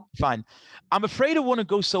problem. Yeah, fine. I'm afraid it wouldn't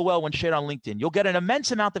go so well when shared on LinkedIn. You'll get an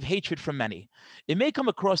immense amount of hatred from many. It may come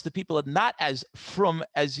across to people not as from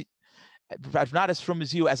as you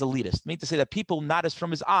as elitist. I mean to say that people not as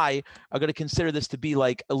from as I are going to consider this to be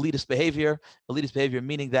like elitist behavior. Elitist behavior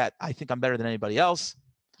meaning that I think I'm better than anybody else.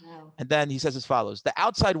 Wow. And then he says as follows: the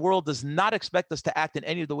outside world does not expect us to act in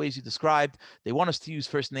any of the ways you described. They want us to use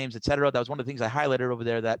first names, etc. That was one of the things I highlighted over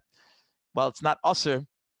there, that while it's not usher,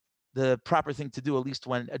 the proper thing to do, at least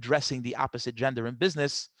when addressing the opposite gender in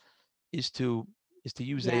business, is to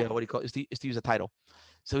use is to use a title.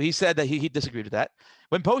 So he said that he disagreed with that.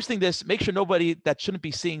 When posting this, make sure nobody that shouldn't be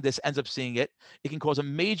seeing this ends up seeing it. It can cause a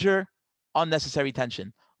major unnecessary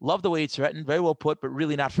tension. Love the way it's written. Very well put, but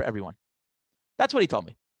really not for everyone. That's what he told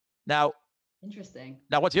me. Now, Interesting.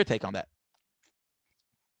 Now, what's your take on that?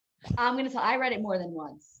 I'm going to tell, I read it more than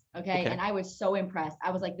once. Okay. Okay. And I was so impressed.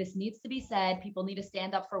 I was like, this needs to be said. People need to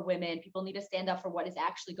stand up for women. People need to stand up for what is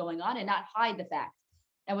actually going on and not hide the fact.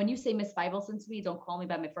 And when you say Miss Feivelson to me, don't call me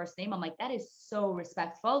by my first name. I'm like, that is so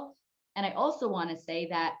respectful. And I also want to say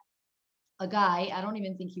that a guy, I don't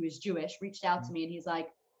even think he was Jewish, reached out to me and he's like,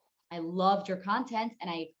 I loved your content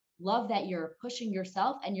and I love that you're pushing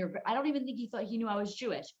yourself and I don't even think he thought he knew I was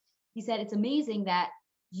Jewish. He said, it's amazing that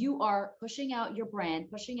you are pushing out your brand,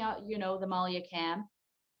 pushing out, the Malya cam,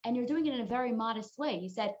 and you're doing it in a very modest way. He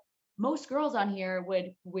said, most girls on here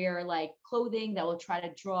would wear like clothing that will try to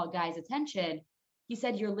draw a guy's attention. He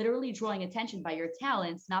said, you're literally drawing attention by your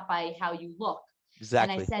talents, not by how you look.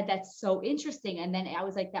 Exactly. And I said, that's so interesting. And then I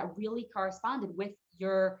was like, that really corresponded with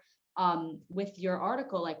your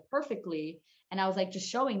article, like perfectly. And I was like, just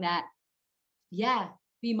showing that, yeah,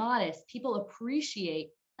 be modest. People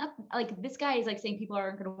appreciate, not like this guy is like saying people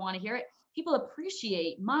aren't going to want to hear it. People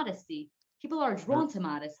appreciate modesty. People are drawn to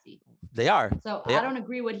modesty. They are. So They I are. don't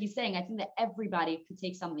agree what he's saying. I think that everybody could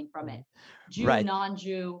take something from it. Jew, Right.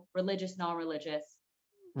 non-Jew, religious, non-religious.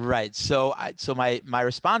 Right. So my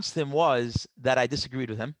response to him was that I disagreed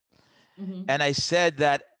with him. Mm-hmm. And I said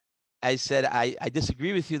I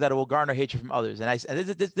disagree with you that it will garner hatred from others. And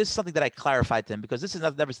this is something that I clarified to him, because this is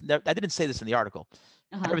never I didn't say this in the article.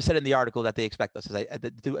 I never said in the article that they expect us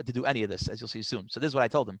to do any of this, as you'll see soon. So this is what I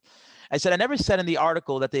told him. I said, I never said in the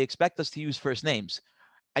article that they expect us to use first names.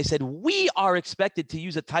 I said, we are expected to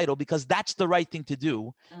use a title because that's the right thing to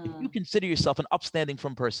do if you consider yourself an upstanding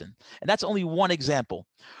from person. And that's only one example.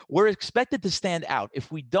 We're expected to stand out. If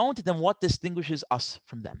we don't, then what distinguishes us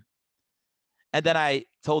from them? And then I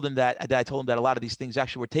told him that a lot of these things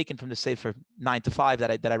actually were taken from the Sefer 9 to 5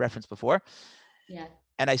 that I referenced before. Yeah.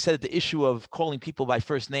 And I said that the issue of calling people by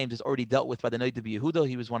first names is already dealt with by the Noda B'Yehuda.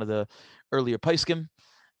 He was one of the earlier Paiskim.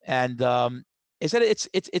 And I said it's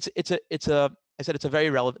a very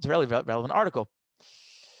relevant article.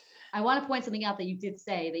 I want to point something out that you did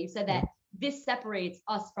say, that you said that this separates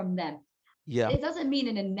us from them. Yeah. It doesn't mean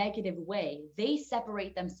in a negative way. They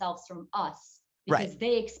separate themselves from us because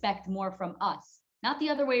they expect more from us, not the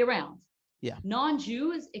other way around. Yeah.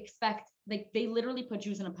 Non-Jews expect, like, they literally put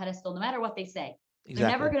Jews on a pedestal no matter what they say. Exactly.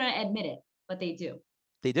 They're never going to admit it, but they do.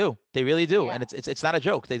 They do. They really do. Yeah. And it's not a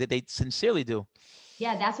joke. They sincerely do.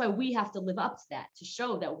 Yeah, that's why we have to live up to that, to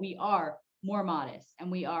show that we are more modest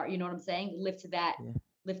and we are, you know what I'm saying? Live to that,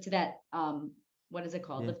 what is it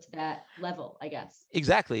called? Yeah. Live to that level, I guess.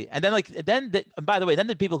 Exactly. And then by the way, then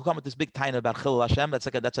the people who come with this big taina about Chilul Hashem,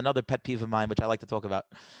 that's another pet peeve of mine, which I like to talk about.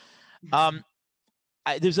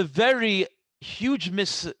 There's a very huge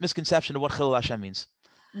misconception of what Chilul Hashem means.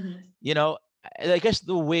 Mm-hmm. I guess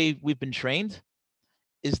the way we've been trained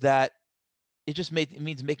is that it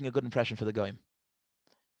means making a good impression for the goyim.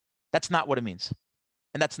 That's not what it means.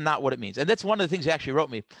 And that's not what it means. And that's one of the things he actually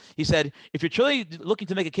wrote me. He said, if you're truly looking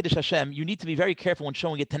to make a Kiddush Hashem, you need to be very careful when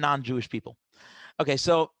showing it to non-Jewish people. Okay,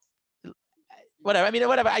 so whatever. I mean,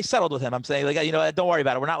 whatever. I settled with him. I'm saying, don't worry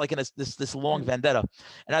about it. We're not like in this long vendetta.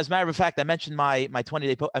 And as a matter of fact, I mentioned my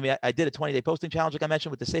 20-day. I did a 20-day posting challenge, like I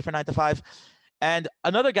mentioned, with the Sefer 9 to 5. And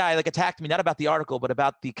another guy attacked me, not about the article, but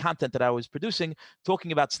about the content that I was producing,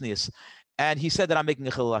 talking about tznius. And he said that I'm making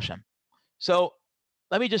a Chilul Hashem. So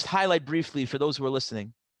let me just highlight briefly for those who are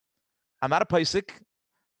listening. I'm not a Paisik,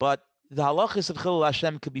 but the halachas of Chilul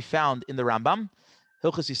Hashem could be found in the Rambam,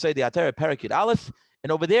 Hilchos Yisod Ateret Perek Yud Aleph,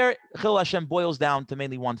 and over there, Chilul Hashem boils down to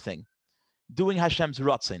mainly one thing: doing Hashem's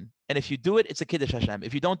ratzon. And if you do it, it's a Kiddush Hashem.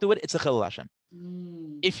 If you don't do it, it's a Chilul Hashem.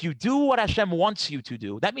 If you do what Hashem wants you to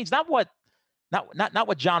do, that means not what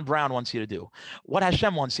John Brown wants you to do, what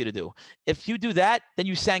Hashem wants you to do. If you do that, then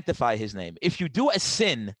you sanctify His name. If you do a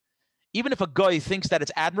sin, even if a goy thinks that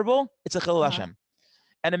it's admirable, it's a Chilul Hashem.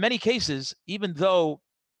 And in many cases, even though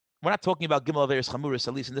we're not talking about Gimel Averis Chamuris,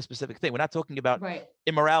 at least in this specific thing, we're not talking about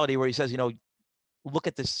immorality where he says, look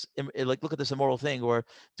at this immoral thing, or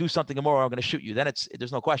do something immoral, I'm going to shoot you. Then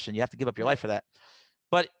there's no question. You have to give up your life for that.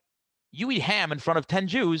 But you eat ham in front of 10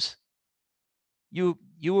 Jews, you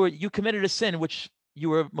committed a sin which you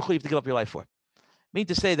were mechuyev to give up your life for. Mean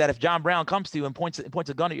to say that if John Brown comes to you and points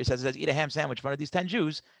a gun at you, says, eat a ham sandwich in front of these 10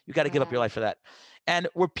 Jews, you got to give up your life for that. And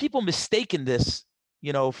where people mistaken this,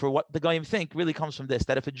 for what the goyim think, really comes from this: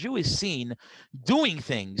 that if a Jew is seen doing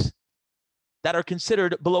things that are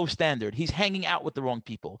considered below standard, he's hanging out with the wrong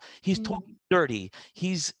people, he's talking dirty,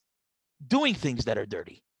 he's doing things that are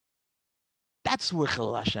dirty, that's where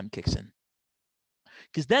Chilul Hashem kicks in.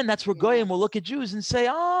 Because then that's where Goyim will look at Jews and say,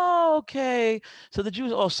 oh, okay. So the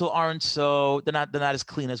Jews also aren't they're not as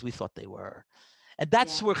clean as we thought they were. And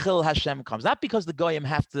that's where Chil Hashem comes. Not because the Goyim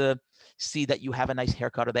have to see that you have a nice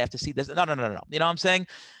haircut or they have to see this. No. You know what I'm saying?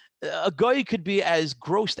 A Goy could be as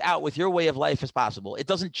grossed out with your way of life as possible. It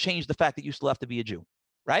doesn't change the fact that you still have to be a Jew,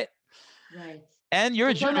 right? Right. And you're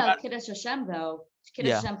a Jew. Kiddush Hashem though.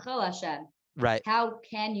 Kiddush Hashem, Chil Hashem. Right. How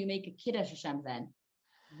can you make a Kiddush Hashem then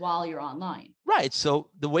while you're online? Right. So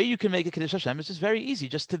the way you can make a Kiddush Hashem is just very easy,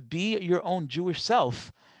 just to be your own Jewish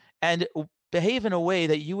self and behave in a way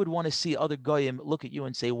that you would want to see other Goyim look at you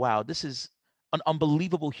and say, wow, this is an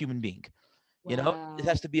unbelievable human being. You know, it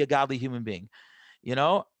has to be a godly human being. You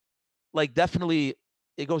know, like definitely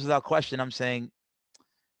it goes without question. I'm saying,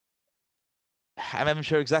 I'm not even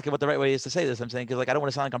sure exactly what the right way is to say this. I'm saying, because like, I don't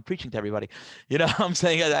want to sound like I'm preaching to everybody. You know, I'm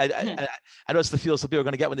saying, I know it's the feel some people are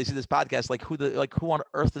going to get when they see this podcast, like who on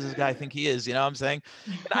earth does this guy think he is? You know what I'm saying?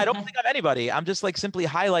 And I don't think I'm anybody. I'm just like simply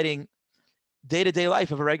highlighting day-to-day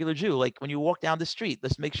life of a regular Jew. Like when you walk down the street,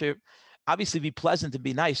 let's make sure, obviously be pleasant and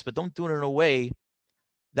be nice, but don't do it in a way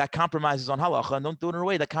that compromises on halacha, and don't do it in a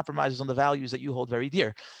way that compromises on the values that you hold very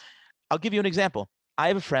dear. I'll give you an example. I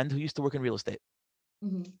have a friend who used to work in real estate.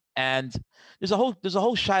 Mm-hmm. And there's a whole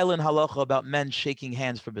shaila in halacha about men shaking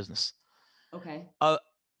hands for business. Okay.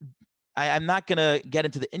 I'm not gonna get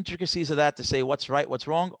into the intricacies of that to say what's right, what's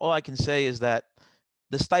wrong. All I can say is that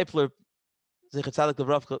the Stipler, Zecher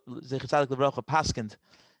Tzadik Levracha, paskind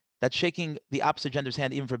that shaking the opposite gender's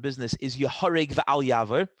hand even for business is yahareg v'al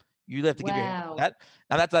yaver. You have to give your hand to that.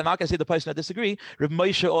 Now that's, I'm not gonna say the person I disagree. Reb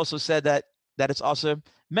Moshe also said that it's also.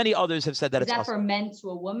 Many others have said that it's for men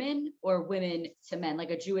to a woman or women to men?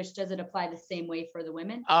 Like a Jewish, does it apply the same way for the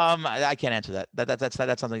women? I can't answer that.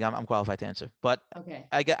 That's something I'm qualified to answer. But okay,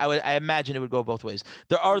 I imagine it would go both ways.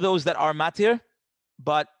 There are those that are matir,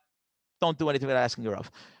 but don't do anything without asking your Rav.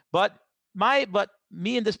 But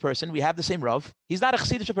me and this person, we have the same Rav. He's not a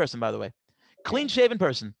Chassidish person, by the way. Clean shaven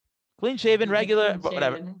person, regular,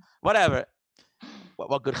 whatever.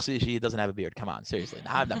 What good Chassidish, he doesn't have a beard? Come on, seriously.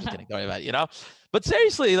 No, I'm not just kidding. Don't worry about it, you know. But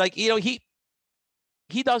seriously, like, you know, he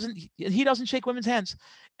doesn't shake women's hands,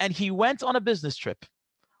 and he went on a business trip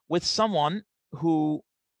with someone who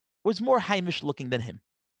was more Heimish looking than him,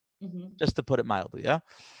 just to put it mildly, yeah.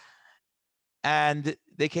 And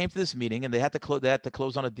they came to this meeting, and they had to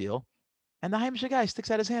close on a deal, and the Heimish guy sticks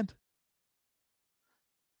out his hand,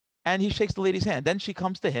 and he shakes the lady's hand. Then she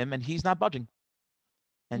comes to him, and he's not budging,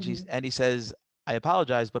 and he says, I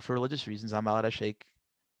apologize, but for religious reasons, I'm allowed to shake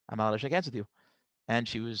hands with you. And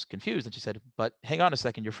she was confused, and she said, but hang on a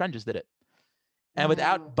second, your friend just did it. And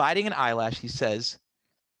without biting an eyelash, he says,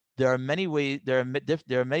 there are many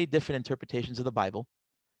different interpretations of the Bible,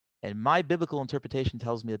 and my biblical interpretation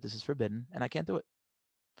tells me that this is forbidden, and I can't do it.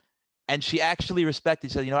 And she actually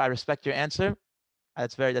respected, said, you know, I respect your answer.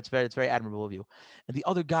 That's very admirable of you. And the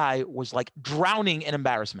other guy was like drowning in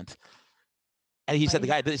embarrassment. And he said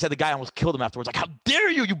the guy almost killed him afterwards. Like, how dare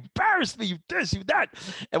you? You embarrassed me. You this, you that,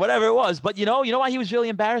 and whatever it was. But you know why he was really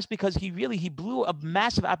embarrassed? Because he blew a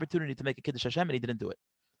massive opportunity to make a Kiddush Hashem, and he didn't do it.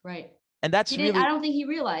 Right. And that's I don't think he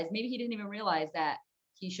realized. Maybe he didn't even realize that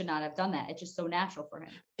he should not have done that. It's just so natural for him.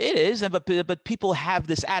 It is, but people have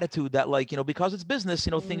this attitude that, like, you know, because it's business,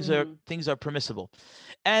 you know, things are permissible,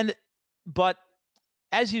 but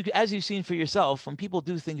as you've seen for yourself, when people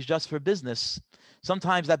do things just for business,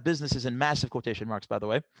 sometimes that business is in massive quotation marks, by the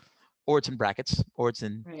way, or it's in brackets, or it's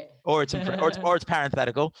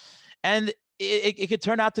parenthetical, and it could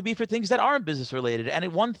turn out to be for things that aren't business related, and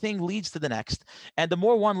one thing leads to the next, and the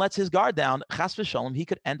more one lets his guard down, chas v'sholom, he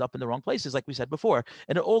could end up in the wrong places, like we said before,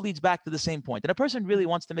 and it all leads back to the same point. And a person really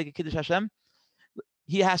wants to make a Kiddush Hashem,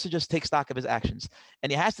 he has to just take stock of his actions,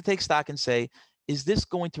 and he has to take stock and say, is this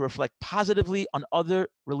going to reflect positively on other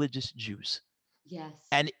religious Jews? Yes.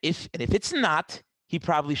 And if it's not, he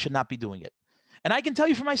probably should not be doing it. And I can tell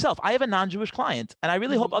you for myself, I have a non-Jewish client, and I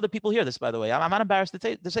really hope other people hear this, by the way. I'm not embarrassed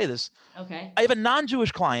to say this. Okay. I have a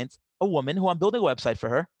non-Jewish client, a woman who I'm building a website for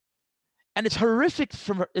her, and it's horrific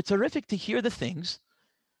to hear the things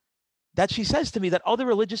that she says to me that other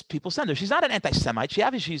religious people send her. She's not an anti-Semite.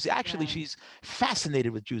 She's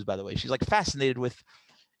fascinated with Jews, by the way. She's like fascinated with.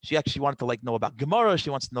 She actually wanted to like know about Gemara. She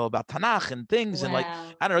wants to know about Tanakh and things. Wow. And like,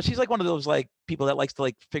 I don't know, she's like one of those like people that likes to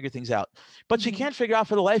like figure things out, but she can't figure out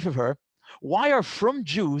for the life of her, why are from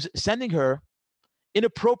Jews sending her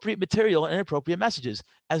inappropriate material and inappropriate messages?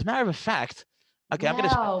 As a matter of fact, okay, I'm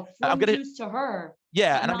gonna Jews to her.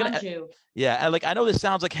 Yeah. And and like, I know this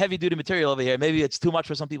sounds like heavy duty material over here. Maybe it's too much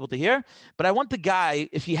for some people to hear, but I want the guy,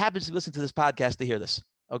 if he happens to listen to this podcast, to hear this.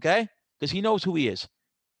 Okay. Because he knows who he is.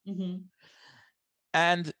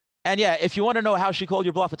 And And yeah, if you want to know how she called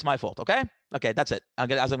your bluff, it's my fault. Okay. Okay. That's it. I'm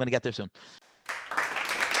going to get there soon.